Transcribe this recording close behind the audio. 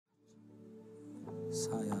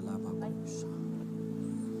Sayalabakusha.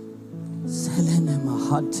 Selene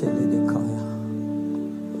mahatele de kaya.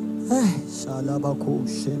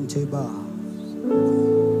 Shalabakushenteba.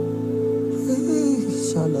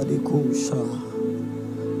 Shaladikusha.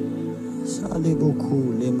 Shalibuku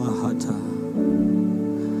le mahata.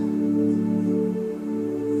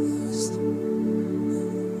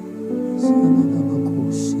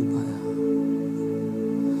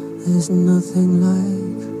 There's nothing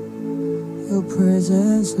like your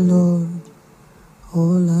presence, Lord.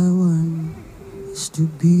 All I want is to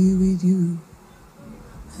be with you.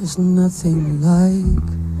 There's nothing like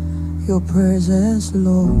your presence,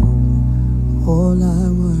 Lord. All I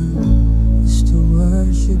want is to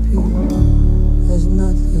worship you. There's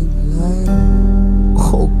nothing like.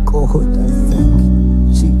 Oh God, I thank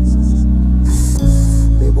you, Jesus.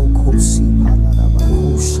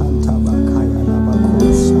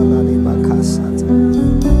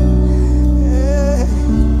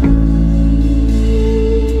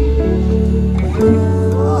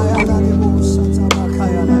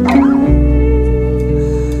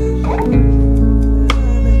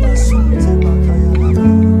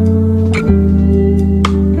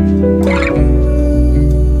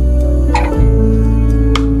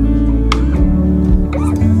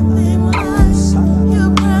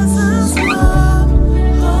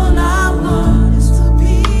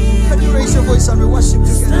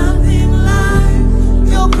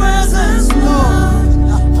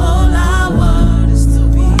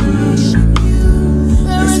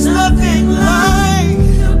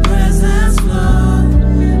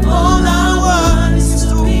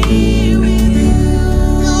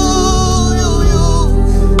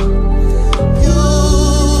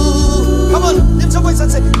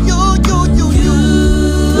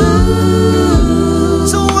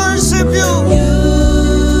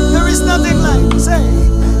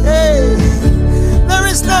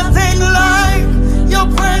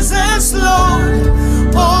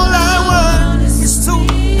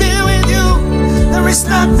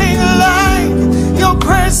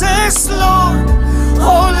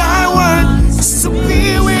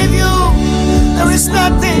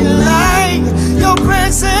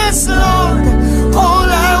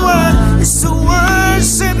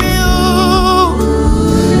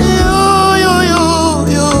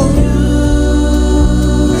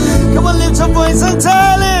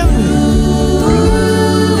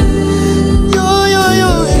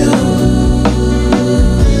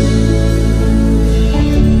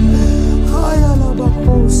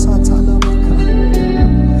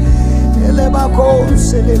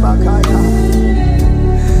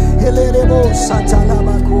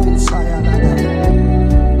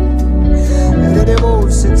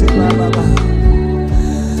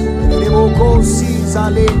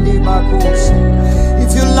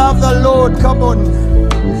 If you love the Lord, come on.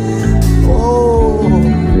 Oh,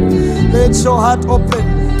 let your heart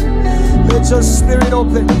open. Let your spirit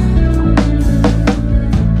open.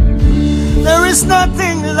 There is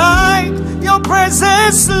nothing like your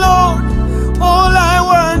presence, Lord. All I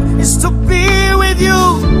want is to be with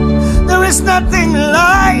you. There is nothing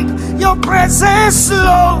like your presence,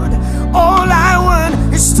 Lord. All I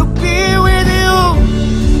want is to be with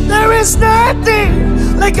you. There is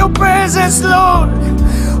nothing like your presence, Lord.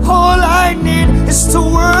 All I need is to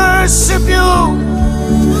worship you.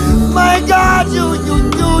 My God, you.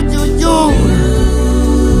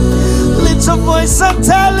 Lift your voice and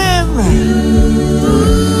tell him,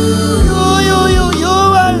 you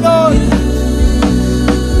are Lord.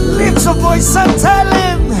 Lift your voice and tell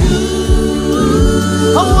him,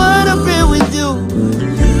 I want to be with you.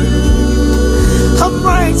 I'm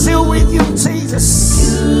right here with you, Jesus.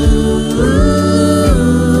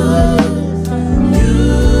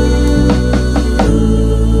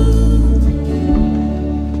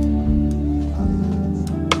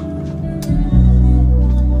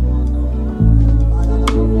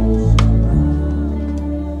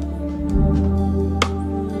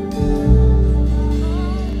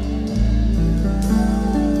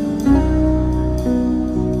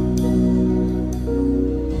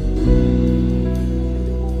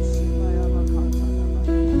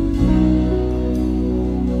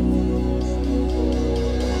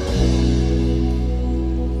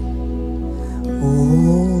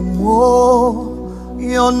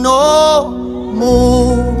 No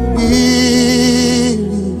mubili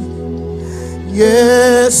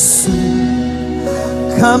Yesu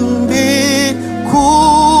kambi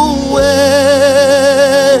kuwe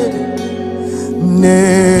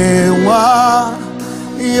newa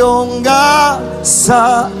yonga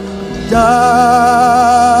sadaka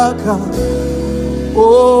o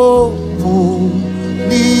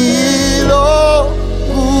mulilo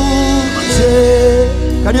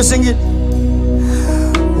Can you sing it?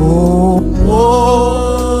 Oh,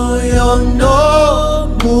 moyo no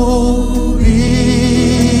mubili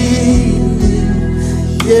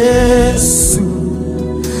Yesu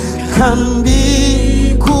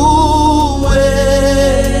kandi kuwe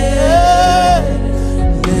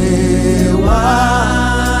lewa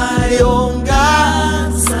yonga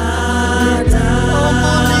sada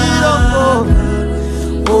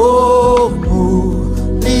oh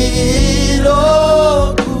muliro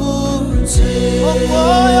kuche oh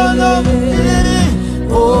moyo no mubili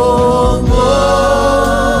oh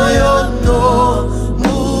moyo no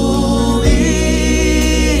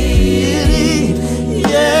mubili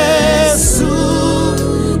Yesu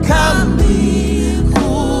kandi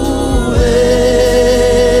kuwe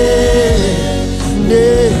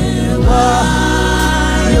lewa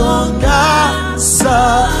yonga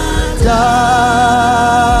sadaka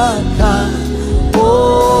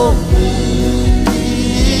oh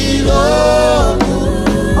muliro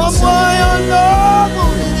oh moyo no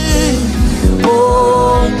mubili oh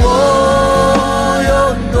moyo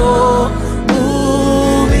no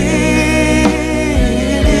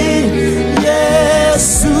mubili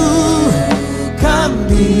Yesu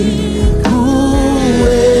kandi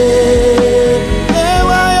kuwe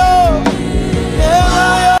lewa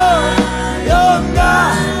yonga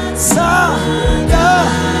sadaka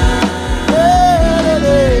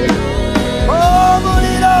oh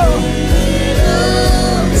muliro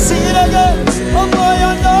sing it again oh moyo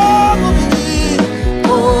no mubili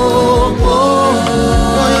oh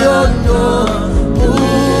moyo no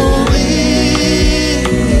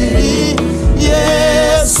mubili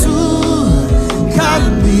Yesu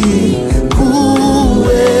kandi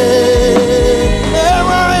kuwe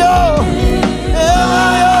ewayo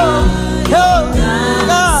yonga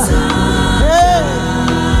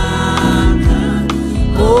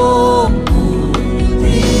oh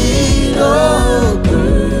muliro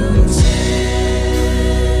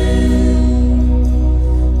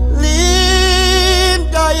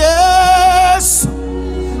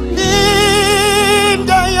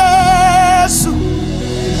linda Yesu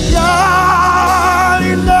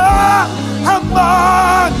yalinda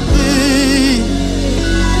amani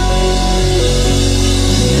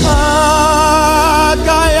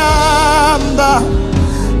agayamba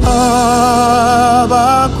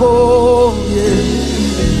abakoye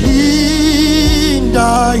linda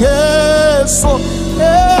Yesu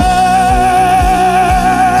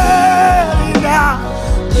linda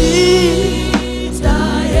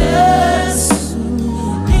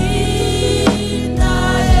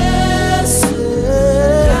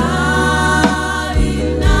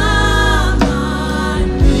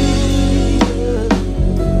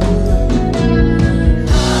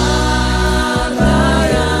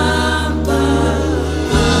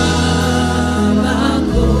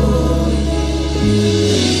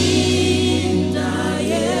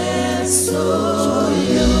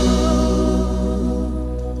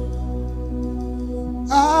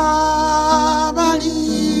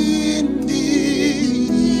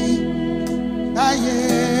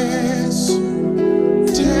Yesu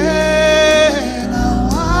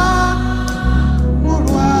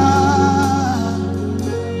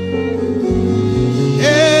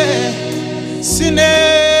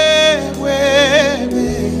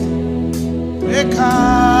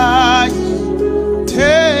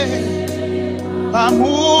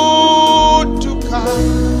Bamutuka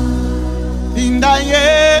linda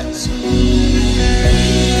Yesu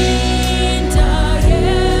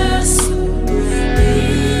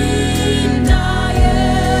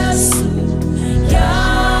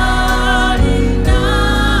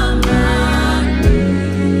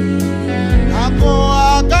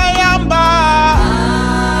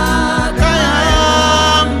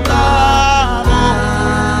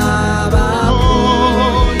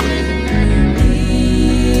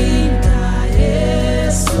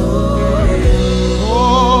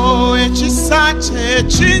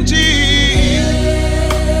chinji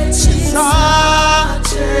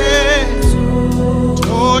chisache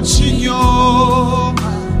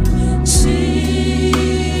tochinyoma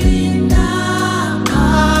chinamani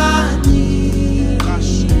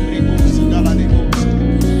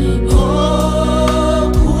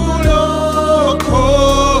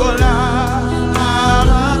okulokola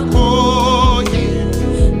abakoye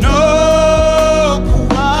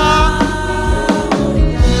nokuba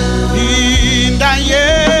linda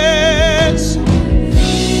Yesu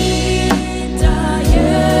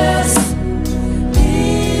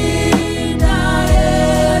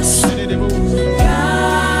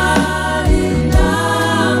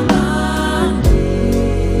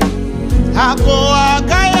ako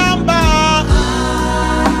akayamba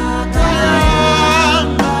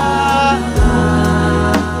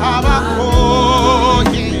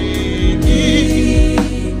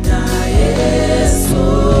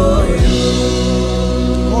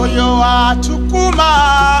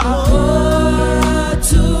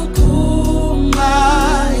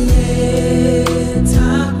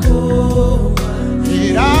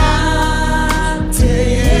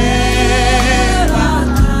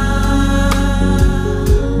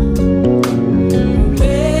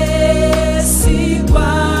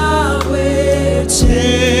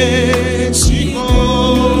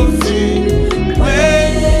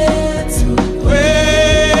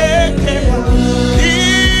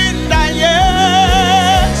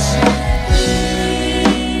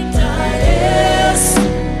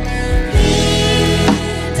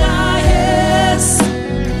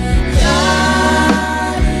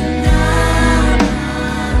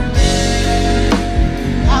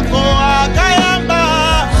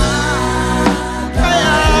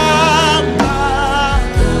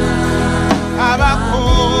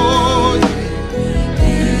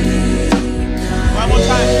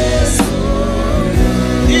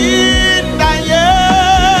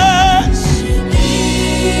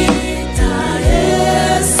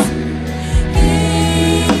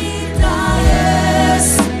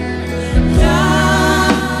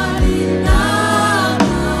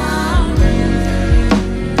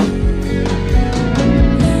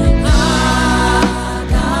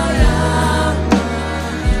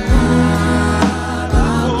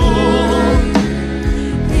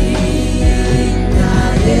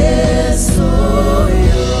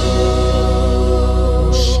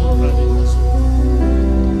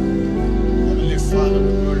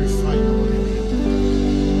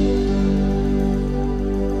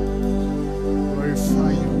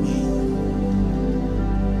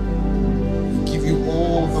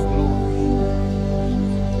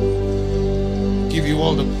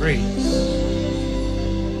all the praise.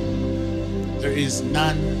 There is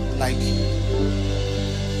none like you.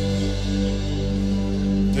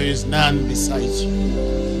 There is none besides you.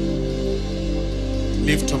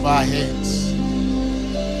 Lift of our heads,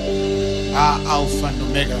 our Alpha and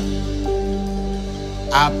Omega,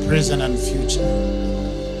 our present and future,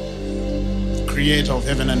 Creator of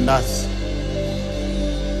heaven and earth,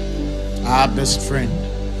 our best friend.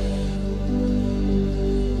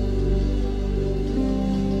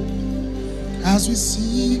 As we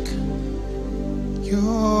seek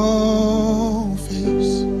your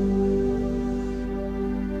face,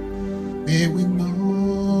 may we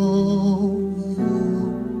know you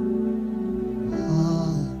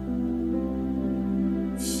are.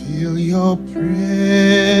 Feel your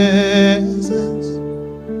presence,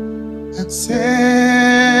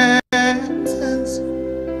 acceptance,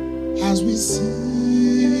 as we seek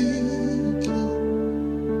your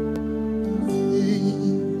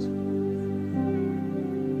face.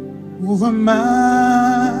 Move among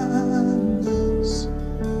us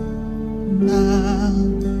now.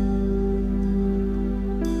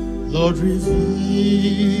 Lord,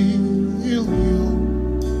 reveal you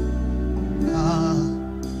now.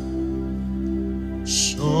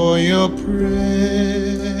 Show your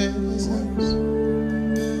presence,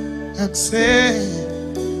 acceptance,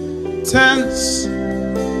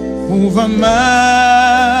 move among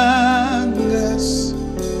us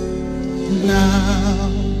now.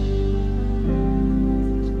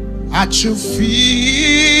 At your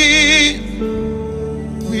feet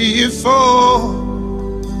we fall,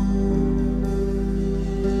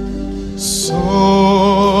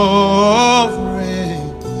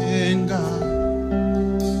 sovereign God.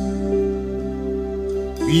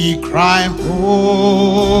 We cry,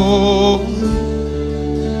 holy,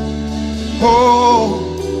 holy.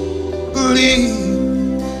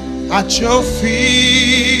 At your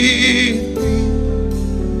feet we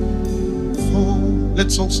fall.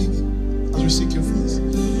 Let's all sing it as we seek your face.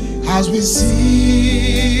 As we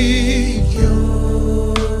seek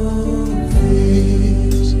your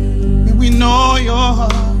face, may we know your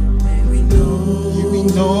heart. May we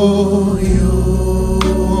know your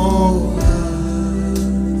heart.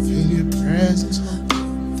 Feel your presence,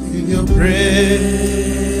 feel your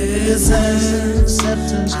presence,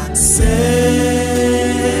 acceptance,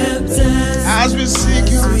 as we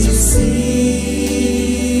seek your face.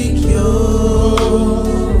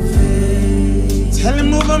 Tell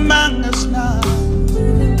him, move among us now.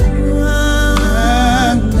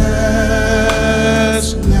 Among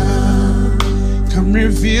us now. Come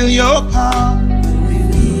reveal your power.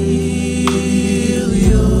 Reveal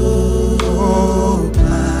your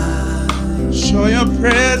power. Show your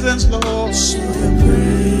presence, Lord. Show your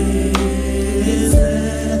presence.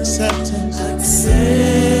 Acceptance.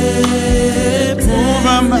 Acceptance. Move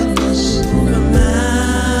among us.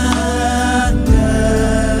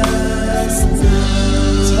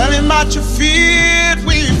 At your feet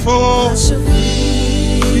we fall. At your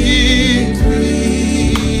feet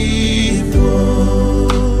we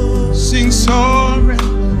fall. Sing sovereign,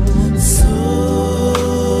 sovereign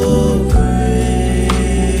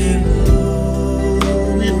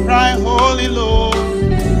Lord. We cry, holy Lord.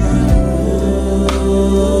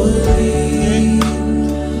 Holy,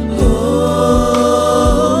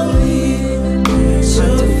 holy. At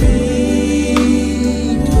your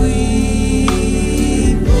feet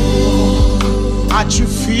we fall. At your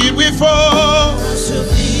feet we fall. At your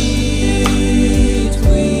feet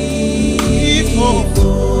we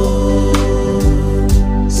fall.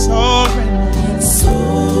 Sovereign,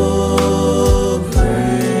 sovereign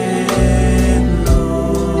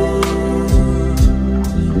Lord.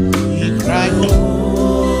 We cry,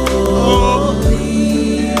 holy,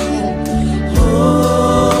 holy.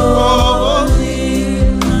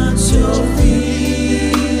 At your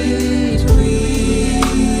feet we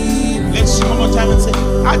fall. Let's sing one more time and say,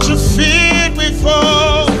 at your feet we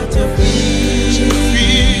fall. At your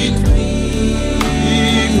feet we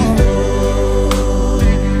fall.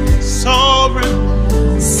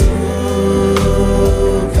 Sovereign, sovereign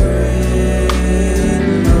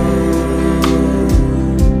Lord.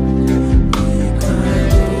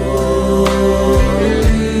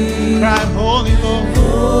 We cry, holy Lord.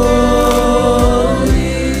 Holy,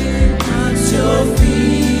 at your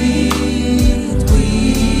feet we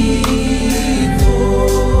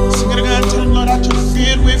fall. Sing it again, tell him, Lord, at your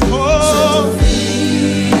feet we fall.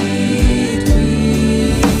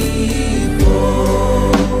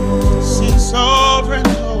 Sing sovereign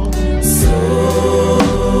Lord. Sovereign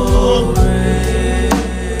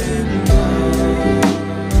Lord.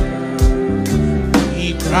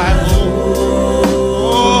 We cry,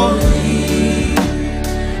 holy,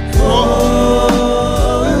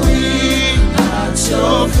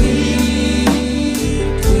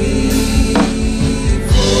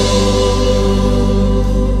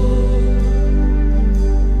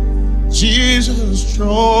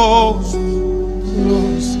 draws me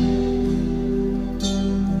closer.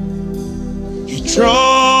 He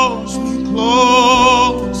draws me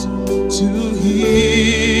close to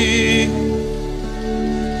Him,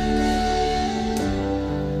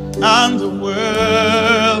 and the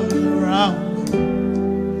world around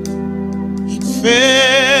me, it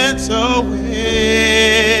fades away.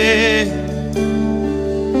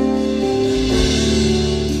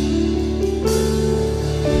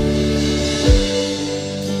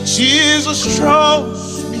 Jesus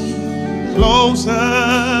draws me closer,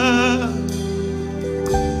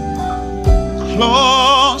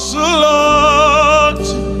 closer, Lord, to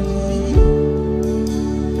Thee.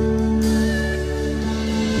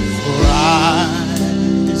 For I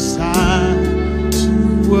desire to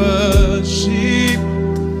worship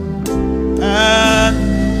and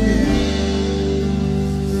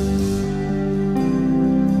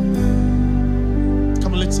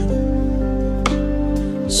come on, let's sing.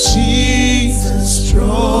 Jesus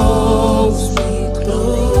draws me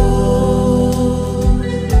close,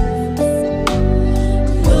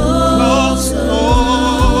 close,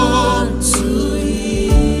 Lord, to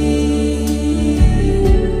Him,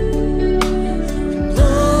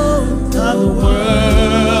 and the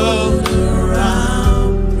world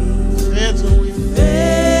around me fades away,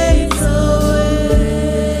 fades away.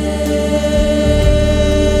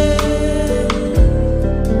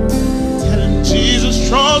 Tell Him Jesus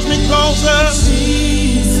draws me closer.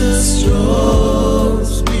 Jesus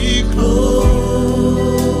draws me close,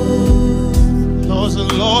 closer,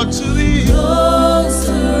 Lord, to Thee,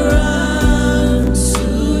 closer unto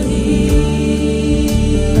Thee.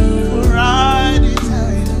 For I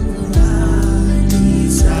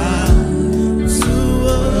desire to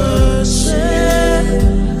worship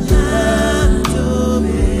and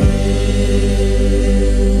obey.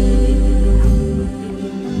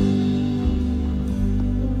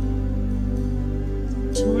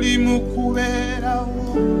 Tuli mukubera wo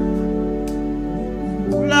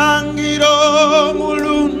mulangiro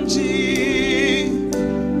mulungi,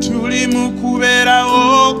 tuli mukubera wo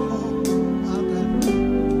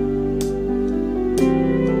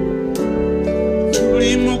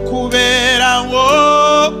tuli mukubera wo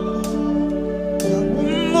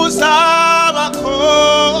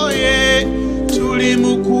musabakoye, tuli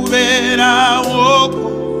mukubera wo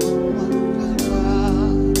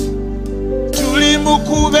tuli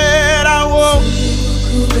mukubera wo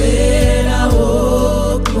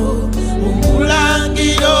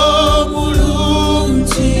umulangiro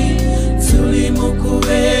mulungi, tuli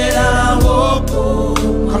mukubera wo.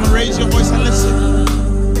 Come and raise your voice and listen.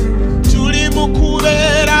 Tuli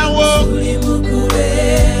mukubera wo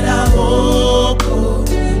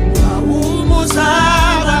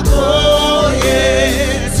umusabakoye,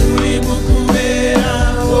 tuli mukubera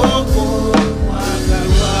wo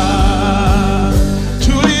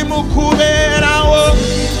mukubera wo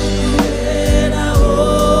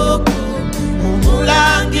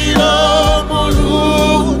umulangiro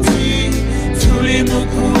mulungi, tuli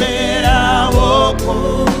mukubera wo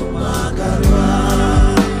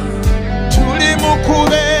tuli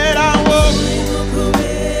mukubera wo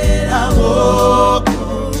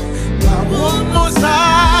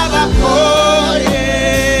umusabakoye,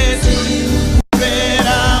 tuli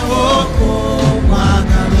mukubera wo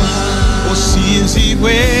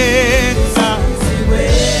osinzibwe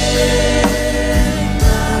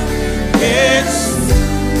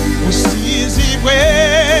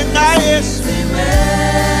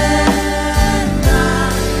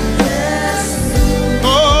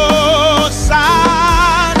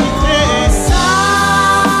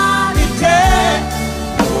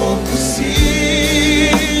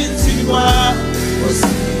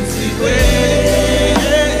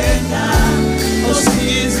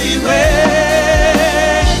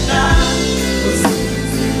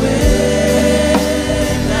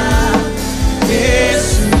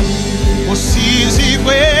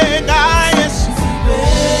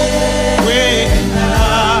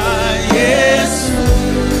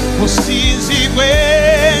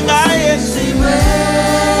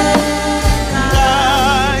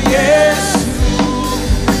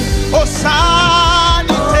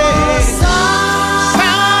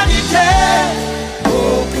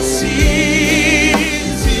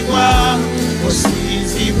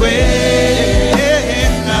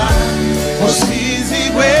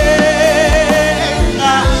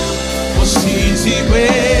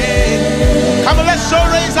come on, let's all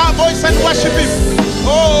raise our voice and worship Him.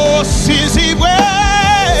 Oh, Sizi we,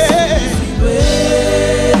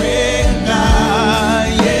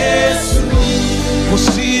 yes, oh,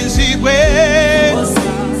 Sizi we,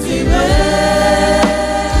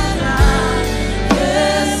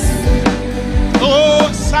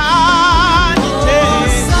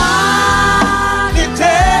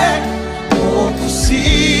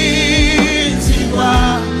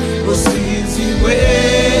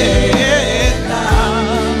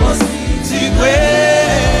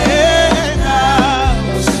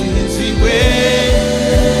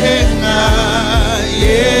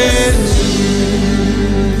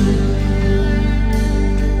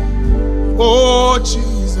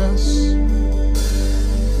 Jesus.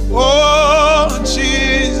 Oh,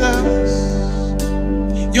 Jesus.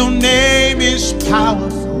 Your name is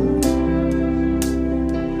powerful.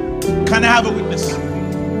 Can I have a witness?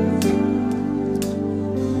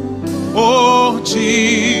 Oh,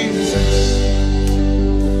 Jesus.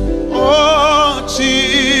 Oh,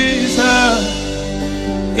 Jesus.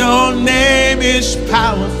 Your name is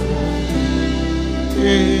powerful.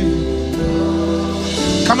 Yeah.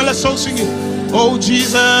 Come on, let's all sing it. Oh,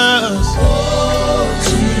 Jesus. Oh,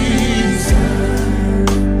 Jesus.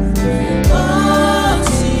 Oh,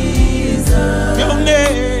 Jesus. Your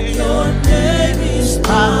name is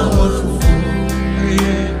powerful.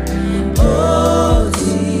 Yeah. Oh,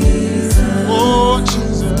 Jesus. Oh,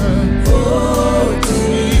 Jesus. Oh,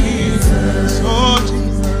 Jesus. Oh,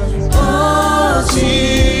 Jesus. Oh,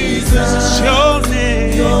 Jesus.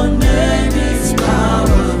 Your name is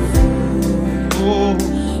powerful.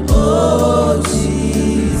 Oh,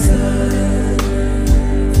 Jesus.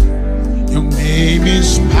 Your name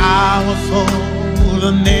is powerful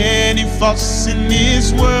than any force in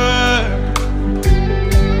this world.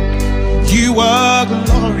 You are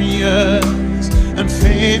glorious and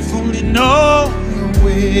faithful in all your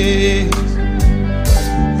ways.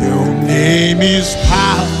 Your name is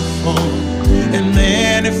powerful and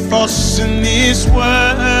any force in this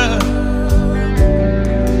world.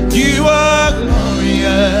 You are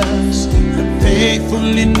glorious and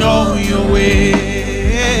faithful in all your ways.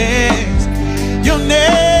 Your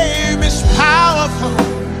name is powerful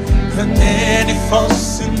than any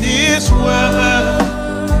force in this world.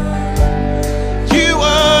 You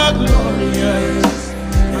are glorious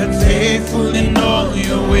and faithful in all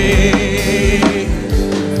your ways.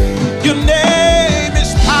 Your name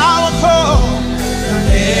is powerful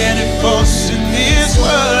than any force in this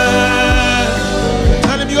world.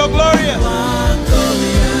 Tell him you're glorious.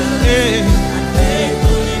 Yeah.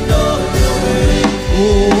 Oh,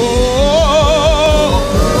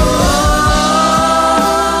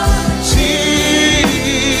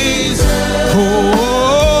 Jesus. Oh,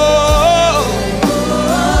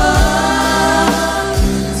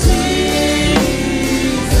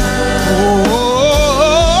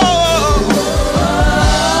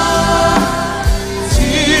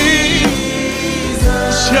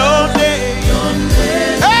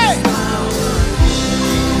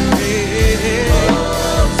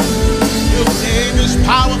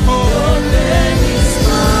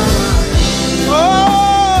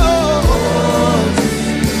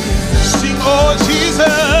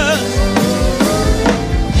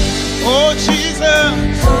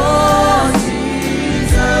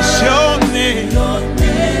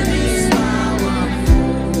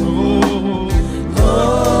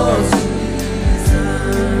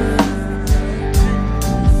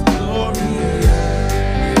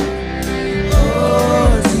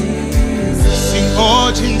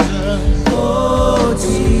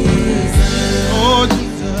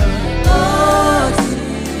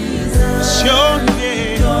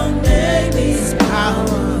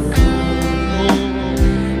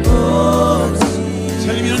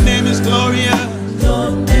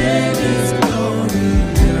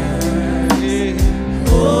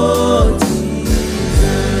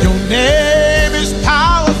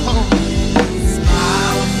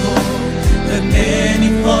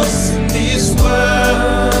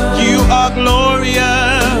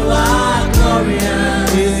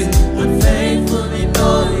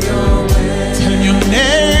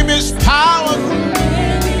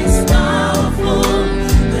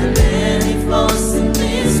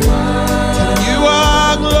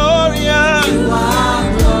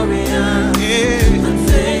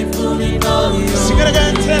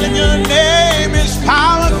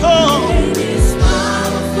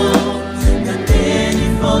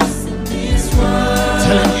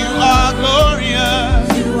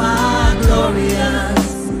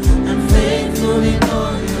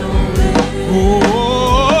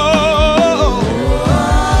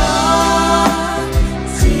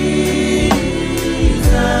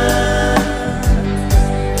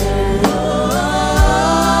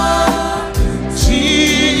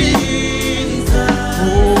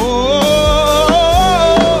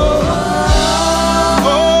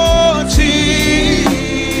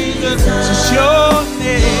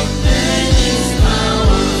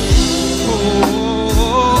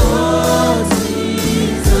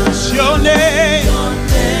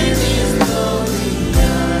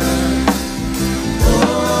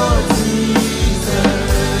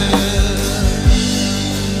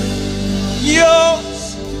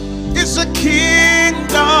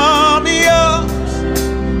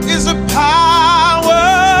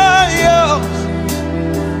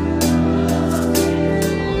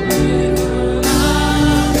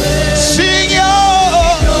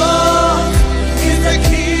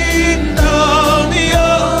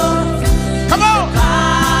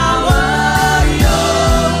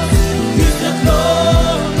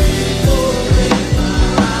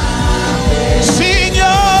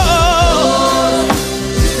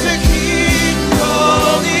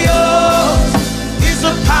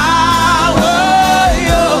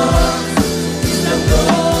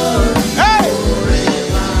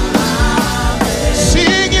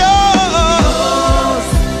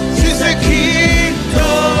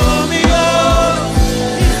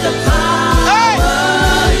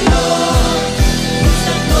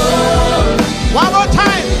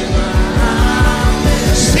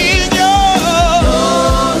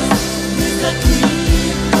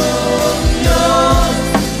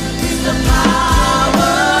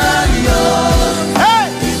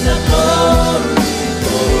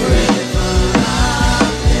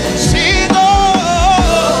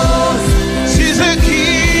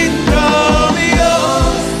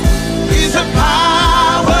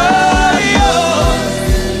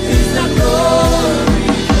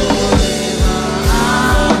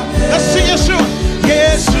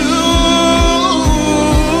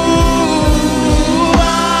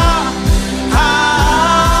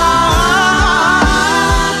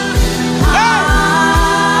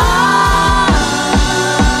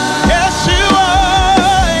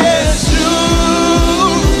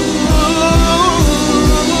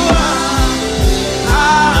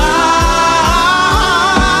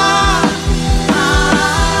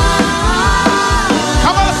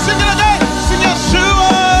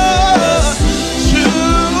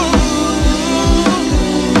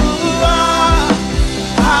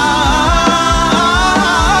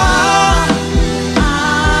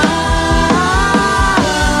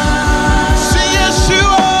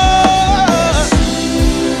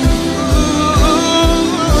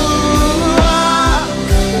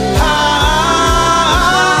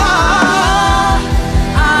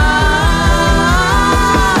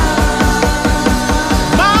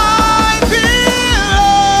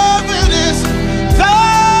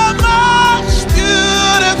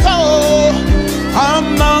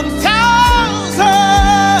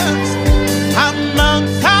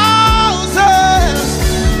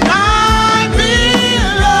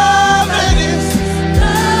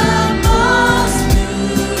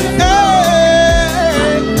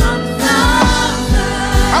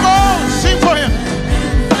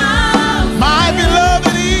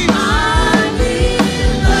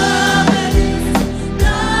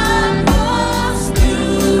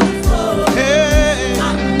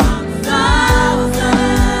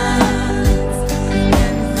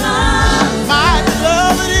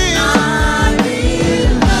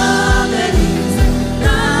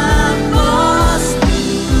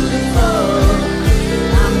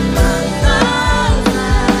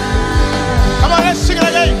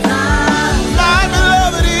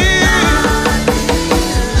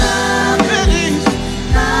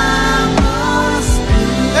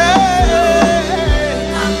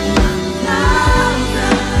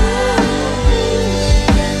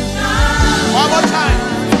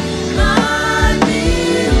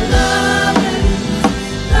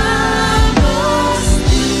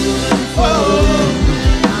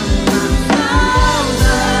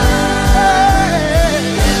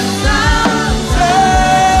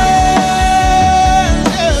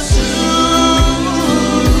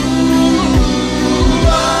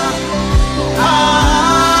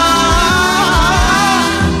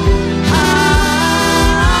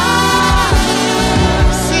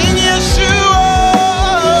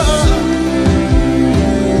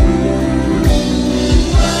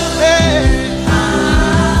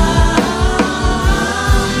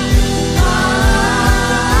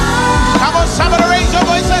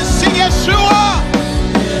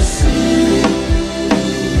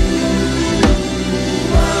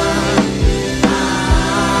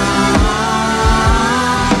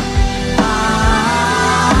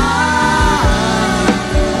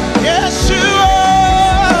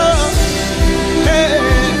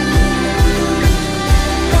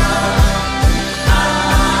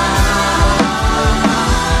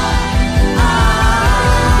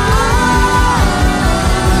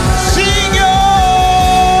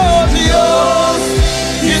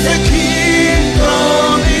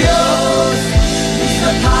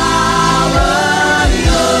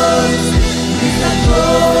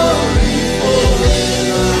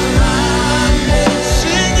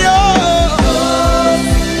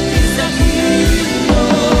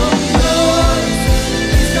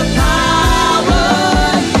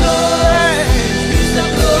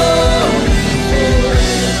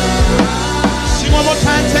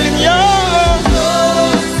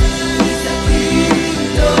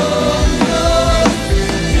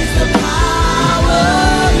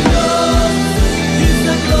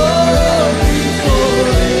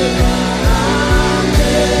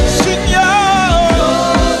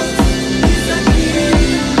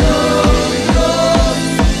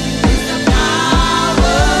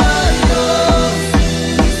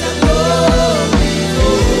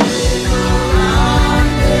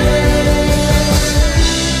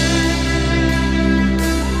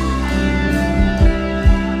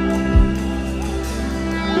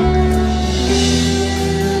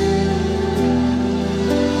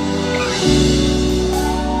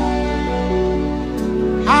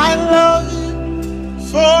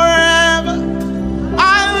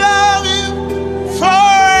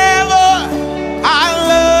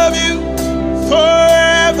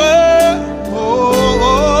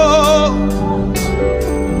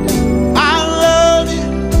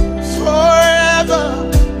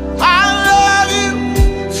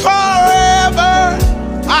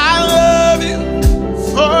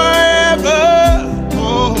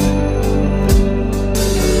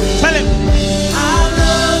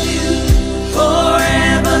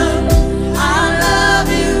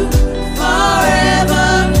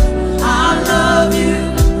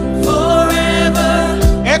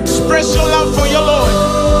 express your love for your Lord.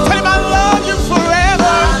 Tell him, I love you forever. I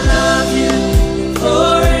love you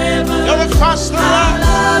forever. You're the first and last. I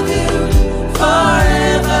love you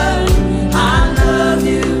forever. I love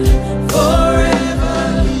you forever.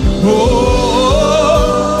 Oh,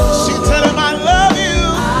 she tell him, I love you.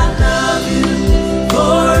 I love you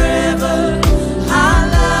forever. I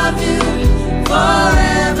love you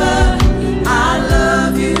forever. I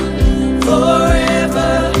love you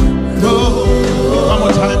forever. Oh, one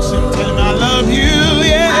more time, sing. Tell him, I love you.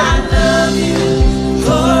 Yeah. I love you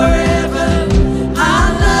forever. I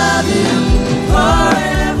love you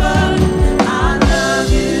forever. I love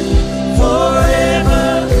you forever.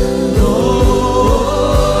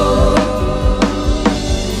 Lord.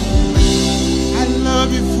 I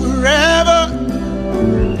love you forever.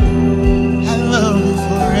 I love you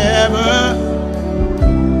forever.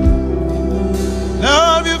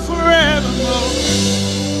 Love you forever, Lord.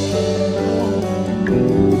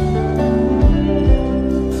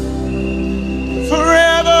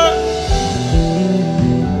 Forever.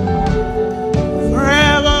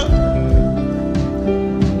 Forever.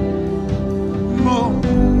 More.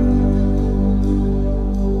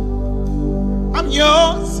 I'm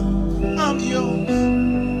yours. I'm yours.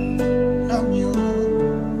 I'm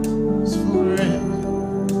yours forever.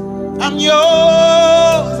 I'm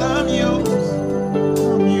yours. I'm yours.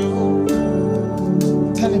 I'm yours.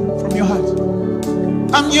 Tell him from your heart.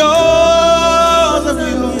 I'm yours. I'm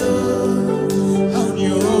yours. I'm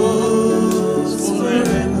yours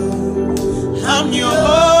forever. I'm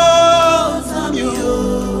yours. I'm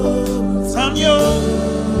yours. I'm yours.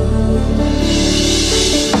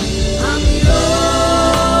 I'm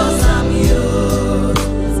yours. I'm yours.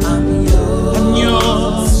 I'm yours. I'm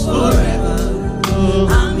yours forever.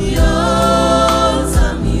 I'm yours.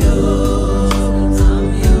 I'm yours. I'm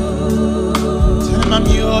yours. Tell him I'm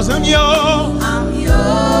yours. I'm yours. I'm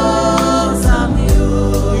yours. I'm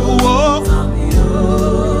yours. You walk. I'm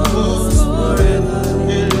yours forever.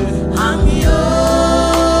 Yeah. I'm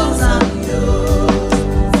yours. I'm yours.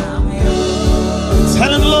 I'm yours.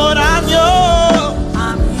 Tell him, Lord, I'm yours.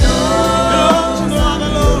 I'm Belong to yours. the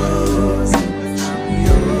other, Lord. I'm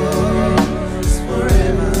yours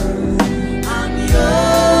forever. I'm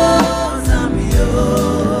yours. I'm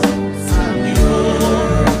yours. I'm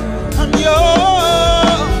yours. I'm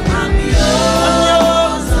yours. I'm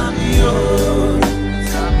yours. I'm yours.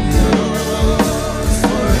 I'm yours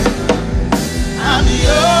forever. I'm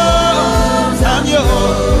yours. I'm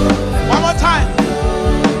yours. One more time.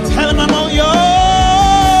 Tell him I'm all yours.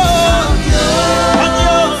 I'm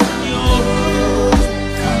yours. I'm yours.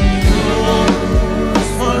 I'm yours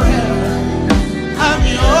forever. I'm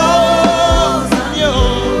yours. I'm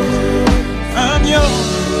yours. I'm yours.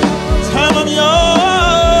 Tell him I'm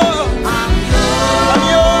yours. I'm I'm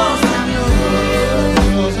yours. yours. I'm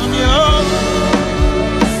yours. I'm yours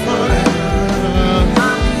forever.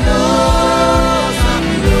 I'm yours. I'm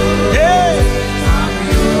yours. Yeah. I'm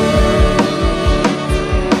yours.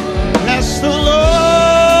 Bless the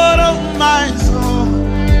Lord, oh my soul,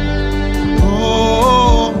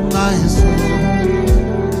 oh my soul.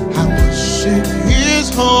 I worship His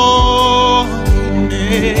holy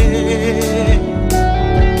name.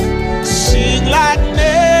 Sing like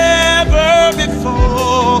never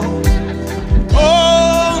before,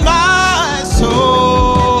 oh my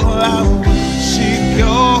soul. I worship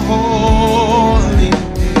Your holy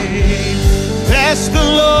name. Bless the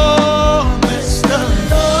Lord, bless the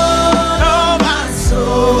Lord, oh my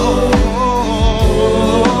soul,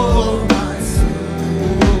 oh my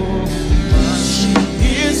soul. Worship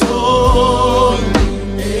His holy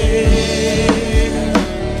name.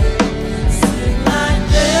 Sing like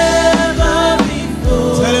never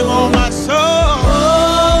before. Tell him, oh my soul, Oh,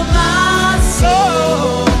 my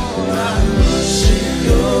soul. I worship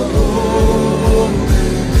Your holy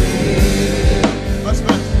name. What's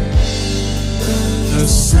that? The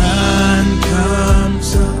sun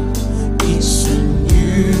comes up, it's a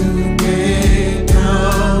new day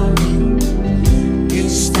dawning.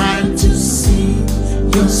 It's time to sing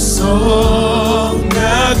Your song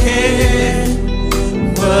again.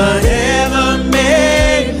 Whatever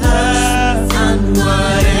may pass and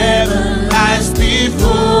whatever lies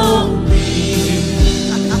before me,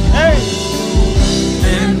 Hey,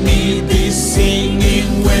 let me be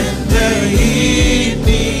singing when the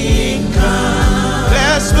evening comes.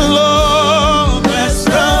 bless the Lord, Bless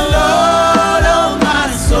the Lord, oh my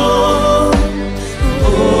soul,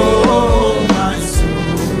 oh my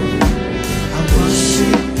soul. I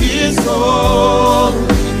worship His holy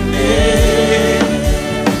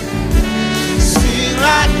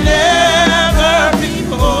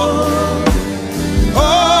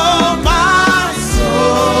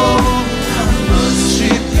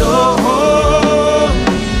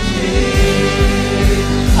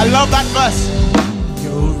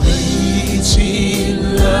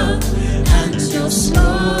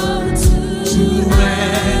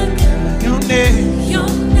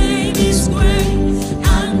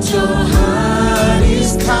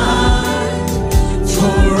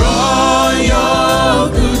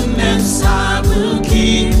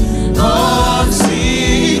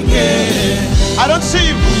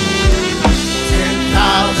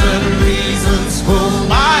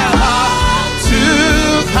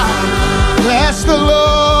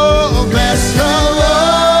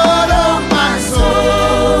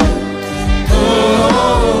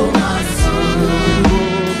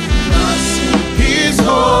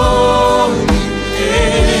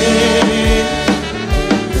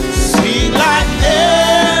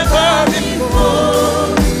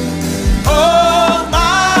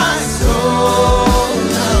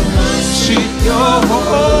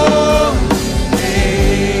holy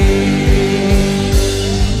name.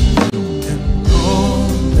 And on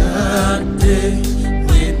that day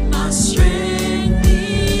when my strength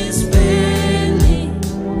is failing,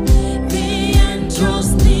 the angels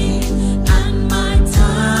need and my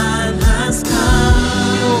time has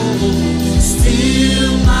come.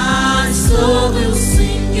 Still my soul will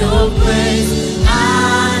sing your praise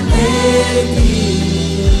and name.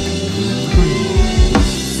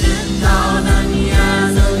 10,000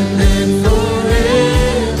 years and then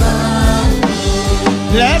forever.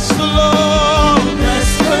 Bless the Lord,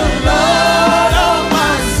 oh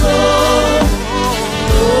my soul,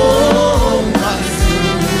 oh my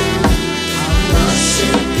soul. I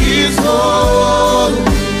worship His holy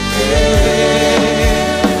name.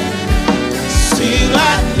 Sing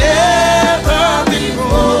like never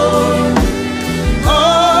before.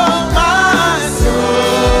 Oh my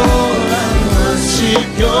soul, I worship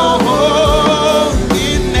Your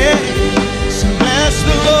holy name. Sing bless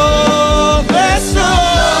the Lord, oh my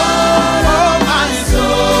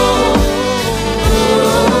soul,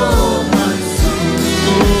 oh my soul.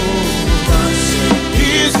 Worship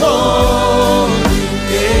His holy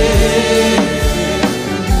name.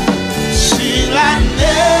 Sing like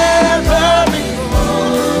never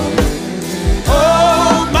before.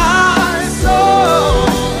 Oh my soul,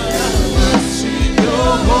 I worship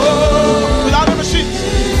Your holy. Without the machines.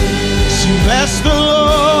 Sing bless the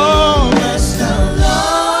Lord,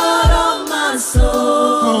 oh my soul,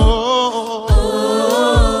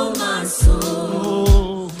 oh my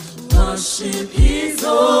soul. Worship His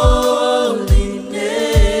holy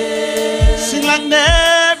name. Sing like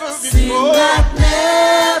never before. Sing like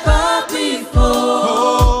never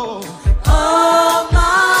before. Oh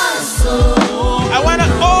my soul. I want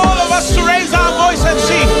all of us to raise our voice and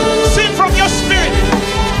sing. Sing from your spirit.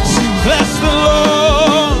 Sing bless the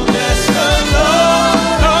Lord,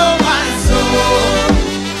 oh my soul,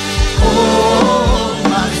 oh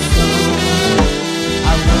my soul.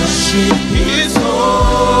 I worship His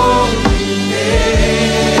holy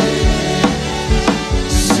name.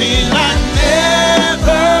 Sing like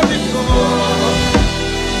never before.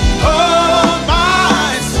 Oh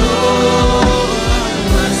my soul, I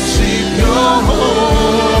worship Your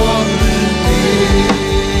holy name.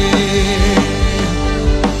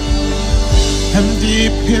 I'm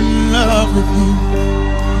deep in love with You,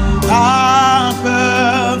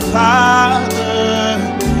 Abba Father.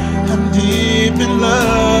 I'm deep in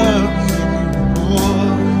love with You,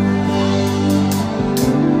 Lord.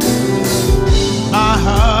 My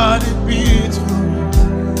heart it beats for You,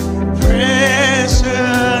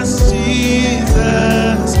 precious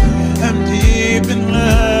Jesus. I'm deep in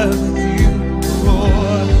love with You,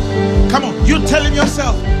 Lord. Come on, you tell Him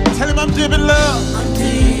yourself. Tell Him I'm deep in love. I'm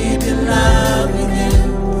deep in love with You,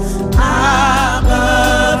 Abba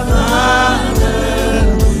Father.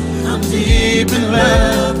 I'm deep in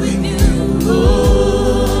love with You,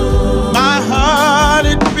 Lord. My heart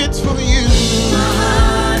it beats for You. My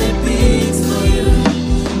heart it beats for You,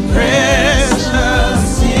 precious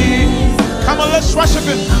Jesus. Come on, let's worship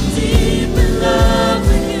Him. I'm deep in love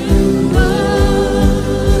with You,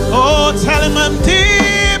 Lord. Oh, tell Him I'm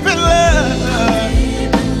deep in love.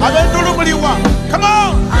 Come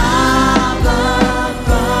on. Abba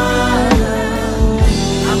Father,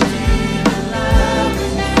 I'm deep in love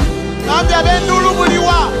with You.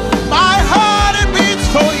 My heart it beats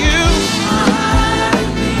for You. My heart it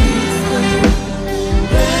beats for You.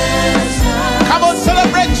 Precious. Come on,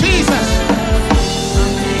 celebrate Jesus.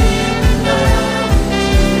 I'm deep in love with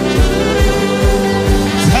You.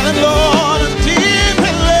 Tell Him, Lord, I'm deep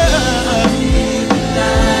in love. I'm deep in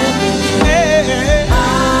love with You. Yeah.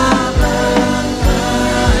 Abba Father,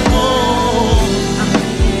 oh, I'm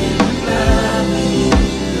deep in love with You,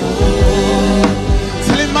 Lord.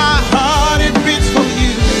 Tell Him my heart it beats for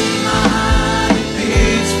You. My heart it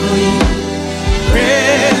beats for You.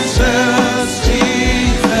 Precious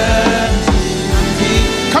Jesus. I'm deep.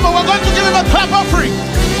 Come on, we're going to give Him a clap offering.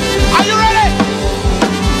 Are you ready?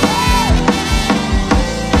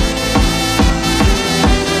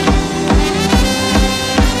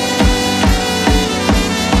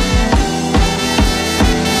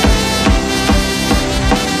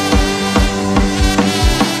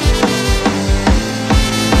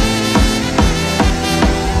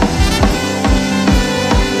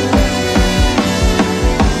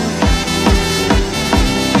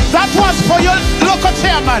 That was for your local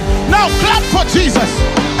chairman. Now clap for Jesus.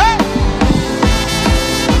 Hey.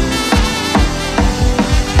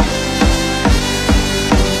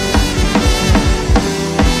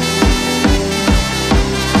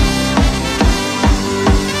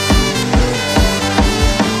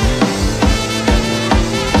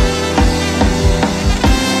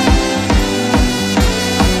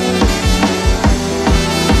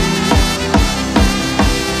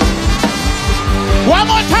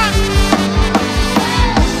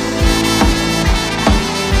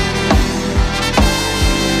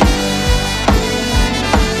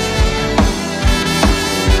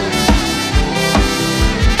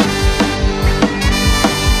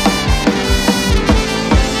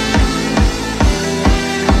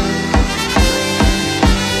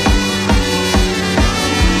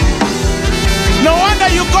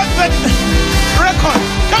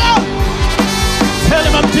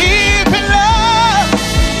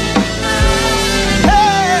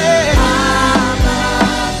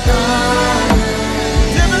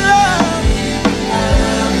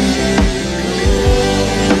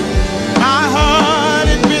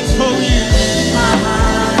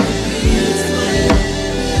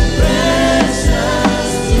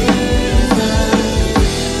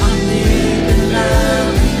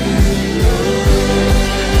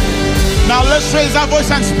 raise our voice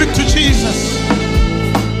and speak to Jesus.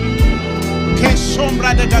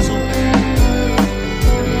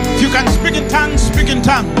 If you can speak in tongues, speak in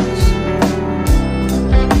tongues.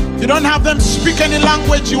 If you don't have them, speak any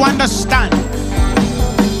language you understand.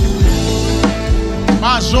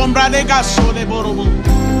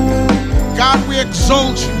 God, we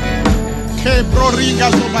exalt you.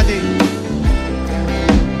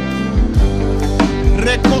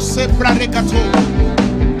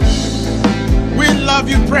 We love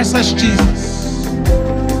you, precious Jesus.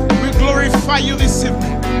 We glorify you this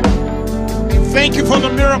evening. Thank you for the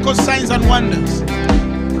miracles, signs, and wonders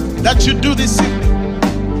that you do this evening.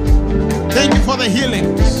 Thank you for the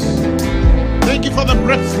healings. Thank you for the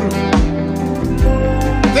breakthrough.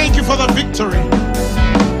 Thank you for the victory.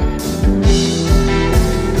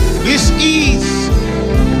 This is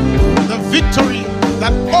the victory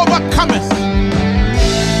that overcometh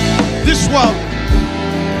this world,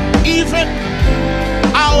 even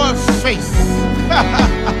our faith.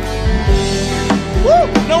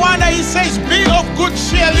 No wonder he says, be of good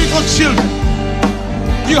cheer, little children.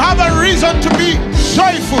 You have a reason to be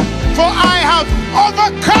joyful, for I have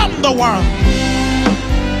overcome the world.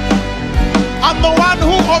 And the one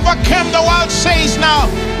who overcame the world says now,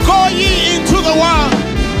 go ye into the world,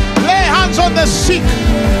 lay hands on the sick,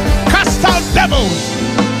 cast out devils,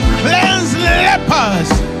 cleanse lepers.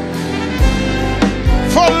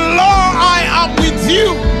 For lo, I am with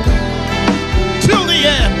you till the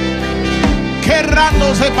end.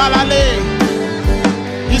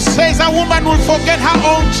 He says a woman will forget her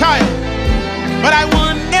own child, but I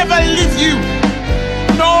will never leave you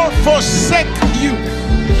nor forsake you.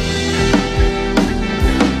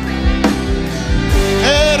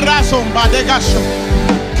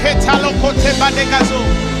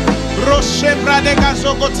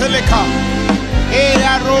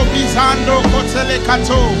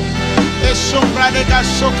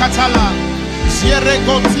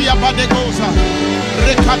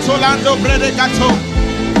 Recatolando bredegato,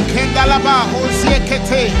 Kendalaba,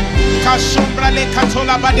 Oziekete, Kashombra le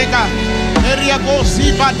Catola Badega,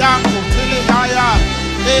 Eriagosi Badango, Teleaya,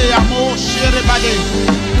 Eamo Sherebade.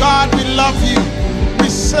 God, we love you, we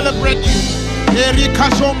celebrate you.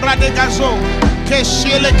 Erikazombra de Gazo,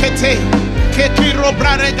 Keshelekete, Ketiro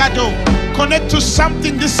Braregado. Connect to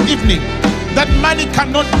something this evening that money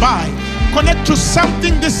cannot buy. Connect to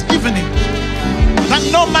something this evening that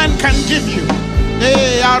no man can give you.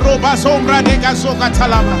 The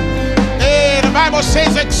Bible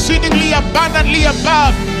says exceedingly abundantly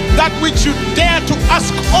above that which you dare to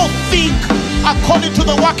ask or think, according to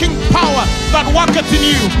the working power that worketh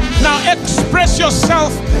in you. Now express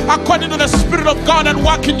yourself according to the Spirit of God and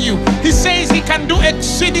work in you. He says he can do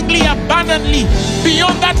exceedingly abundantly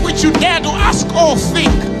beyond that which you dare to ask or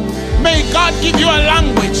think. May God give you a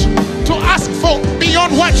language to ask for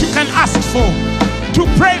beyond what you can ask for, to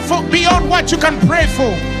pray for beyond what you can pray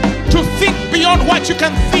for, to think beyond what you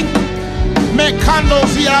can think.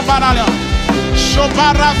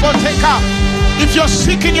 If you're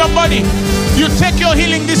sick in your body, you take your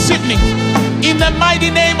healing this evening in the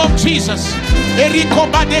mighty name of Jesus. Came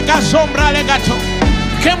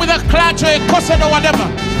with a clutch or a corset or whatever.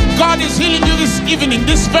 God is healing you this evening,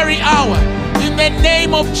 this very hour, in the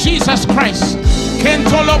name of Jesus Christ.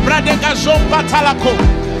 Kentolo bradega zomba talako,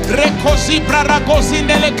 rekosi braragosi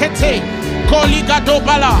nelekete, koliga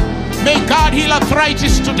dobala. May God heal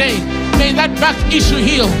arthritis today. May that back issue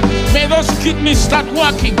heal. May those kidneys start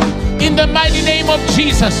working in the mighty name of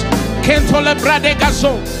Jesus. Kentolo bradega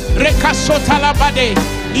zo, rekaso talabade,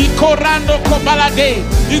 ikorando kobalade.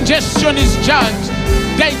 Ingestion is judged.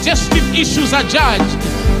 Digestive issues are judged.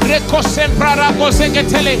 Rekosem braragosi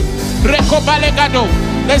getele, rekobalegado.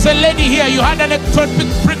 There's a lady here, you had an ectopic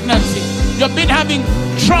pregnancy. You've been having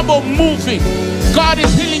trouble moving. God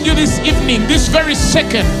is healing you this evening, this very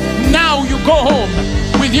second. Now you go home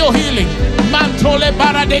with your healing. Mantole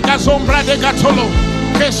baradega zombra de gatolo.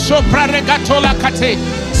 Kesopra regatola kate.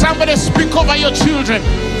 Somebody speak over your children.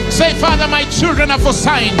 Say, Father, my children are for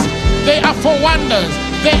signs. They are for wonders.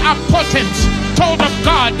 They are potent. Told of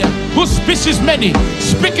God, who speaks many,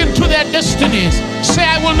 speaking to their destinies. Say,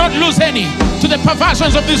 I will not lose any to the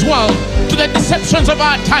perversions of this world, to the deceptions of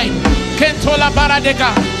our time. Kentola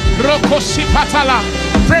baradega, rokosi patala.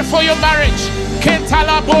 Pray for your marriage.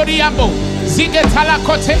 Kentala boriambo, zigetala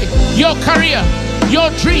kote. Your career, your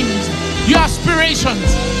dreams, your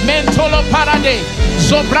aspirations. Mentolo parade,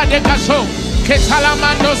 zobra de gazo, ketala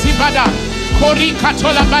mando zibada, kori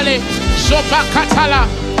katola bale, zoba katala.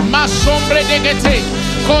 Masombre degete,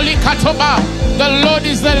 koli katoba. The Lord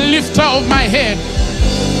is the lifter of my head.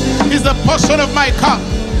 He's the portion of my cup.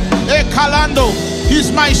 E kalando, He's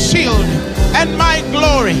my shield. and my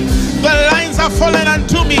glory. The lines are fallen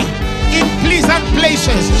unto me in pleasant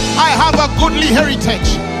places. I have a goodly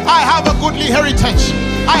heritage. I have a goodly heritage.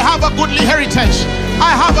 I have a goodly heritage.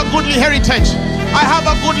 I have a goodly heritage. I have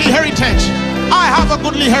a goodly heritage. I have a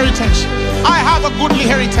goodly heritage. I have a goodly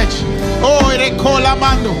heritage. Oh,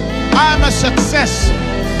 Recolamando. I am a success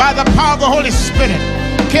by the power of the Holy Spirit.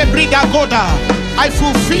 Kebrida Goda. I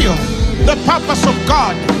fulfill the purpose of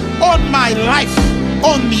God on my life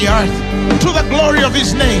on the earth to the glory of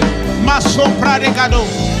His name. Masopra regado.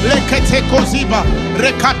 Lekete koziba.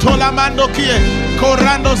 Rekatola mando kie.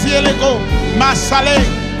 Korando zielego. Masale.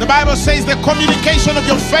 The Bible says the communication of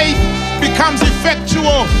your faith becomes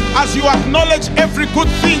effectual as you acknowledge every good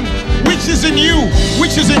thing which is in you,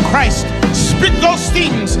 which is in Christ. Speak those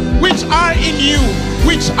things which are in you,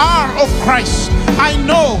 which are of Christ. I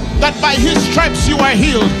know that by His stripes you are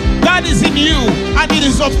healed. That is in you and it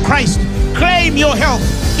is of Christ. Claim your health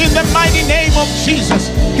in the mighty name of Jesus.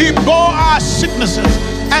 He bore our sicknesses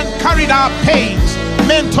and carried our pains.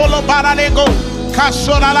 Mentolo baralego,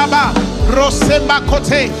 kasoralaba, rosemba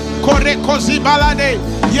kote, korekozi balade.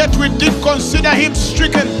 Yet we did consider Him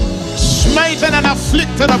stricken, smitten and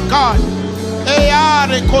afflicted of God.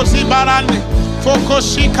 Eyare kozi barande,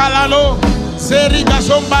 fokoshi kalalo, zeriga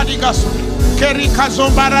zomba digaso, kerika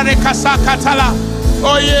zombara rekasa katala,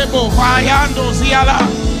 oyebo hayando ziala,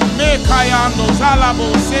 mekayando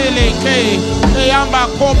zalabo seleke, eyamba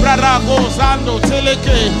cobra rago zando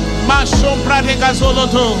teleke, mashombra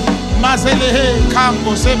regazoloto, mazelehe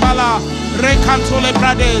kambo sebala, rekantole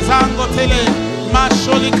brade zango tele.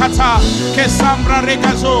 Masholi kata, kesambra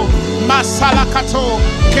regazo, masala kato,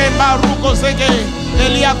 kemarugo zege,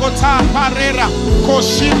 eliagota parera,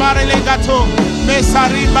 koshima relegato,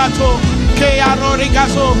 mesaribato, kearo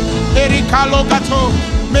regazo, erikalo gato,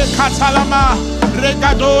 mekatalama,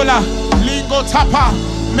 regadola, lingo tapa,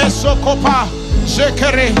 mesokopa,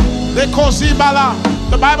 jekere, the kozibala.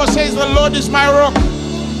 The Bible says the Lord is my rock,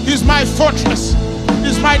 He's my fortress,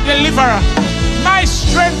 He's my deliverer, my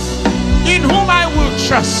strength, in whom I will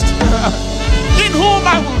trust. In whom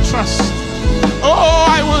I will trust. Oh,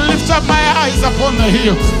 I will lift up my eyes upon the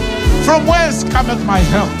hills. From whence cometh my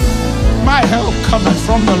help? My help cometh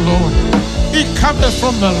from the Lord. It cometh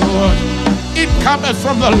from the Lord. It cometh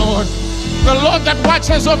from the Lord. The Lord that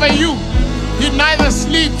watches over you. He neither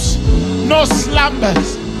sleeps nor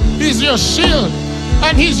slumbers. He's your shield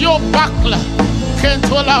and He's your buckler.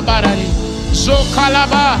 Kentola barari.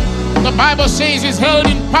 Zokalaba. The Bible says He's held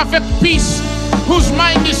in perfect peace, whose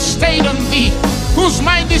mind is stayed on Thee, whose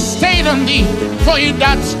mind is stayed on Thee, for He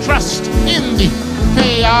does trust in Thee.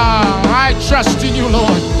 Hey, I trust in You,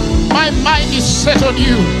 Lord. My mind is set on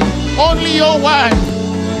You. Only Your word.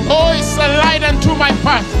 Oh, it's a light unto my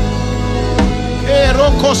path.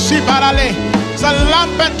 It's a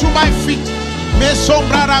lamp unto my feet.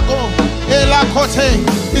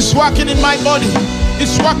 It's working in my body.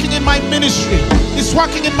 It's working in my ministry. It's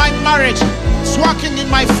working in my marriage. It's working in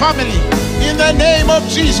my family. In the name of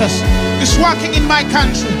Jesus. It's working in my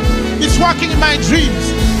country. It's working in my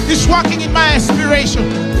dreams. It's working in my aspiration.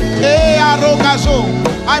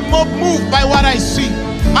 I'm not moved by what I see.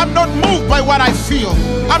 I'm not moved by what I feel.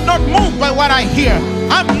 I'm not moved by what I hear.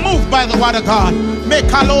 I'm moved by the word of God.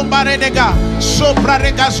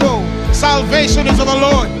 Salvation is of the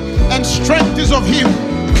Lord and strength is of Him.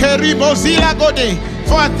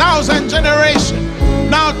 For 1,000 generations.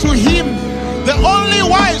 Now to Him, the only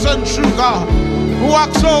wise and true God, who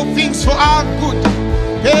works all things for our good.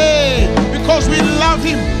 Hey, because we love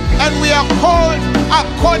Him and we are called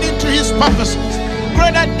according to His purposes.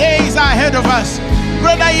 Greater days are ahead of us.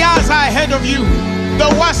 Greater years are ahead of you. The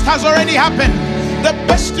worst has already happened. The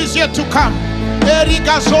best is yet to come.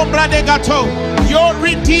 Your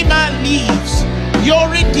Redeemer lives. Your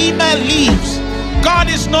Redeemer lives. God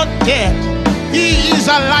is not dead. He is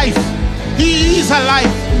alive. He is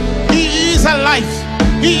alive. He is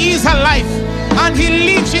alive. He is alive. And He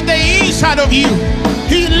lives in the inside of you.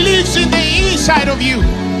 He lives in the inside of you.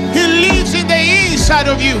 He lives in the inside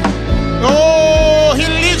of you. Oh, He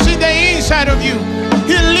lives in the inside of you.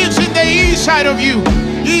 He lives in the inside of you.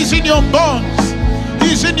 He's in your bones.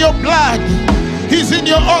 He's in your blood. He's in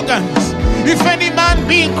your organs. If any man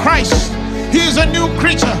be in Christ, he is a new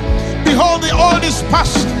creature. Behold, the old is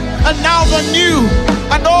past, and now the new,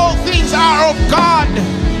 and all things are of God,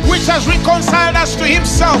 which has reconciled us to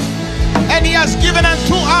Himself, and He has given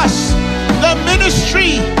unto us the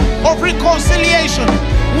ministry of reconciliation.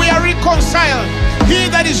 We are reconciled. He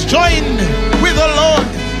that is joined with the Lord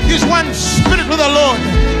is one spirit with the Lord.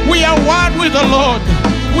 We are one with the Lord.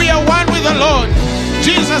 We are one with the Lord.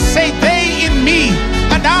 Jesus said, they in me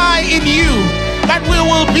and I in you, that we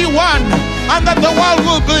will be one, and that the world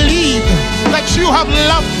will believe that you have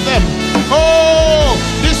loved them. Oh,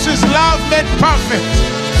 this is love made perfect.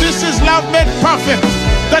 This is love made perfect,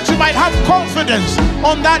 that you might have confidence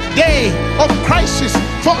on that day of crisis.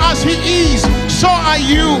 For as he is, so are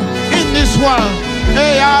you in this world.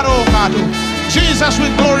 Jesus, we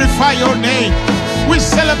glorify your name. We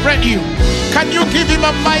celebrate you. Can you give him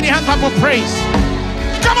a mighty hand clap of praise?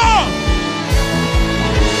 Come on!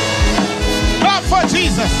 Clap for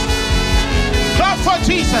Jesus. Clap for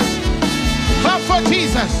Jesus. Clap for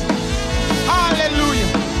Jesus. Hallelujah.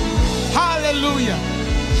 Hallelujah.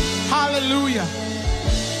 Hallelujah.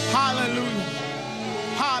 Hallelujah.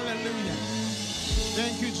 Hallelujah.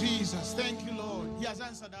 Thank you, Jesus. Thank you, Lord. He has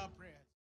answered our prayer.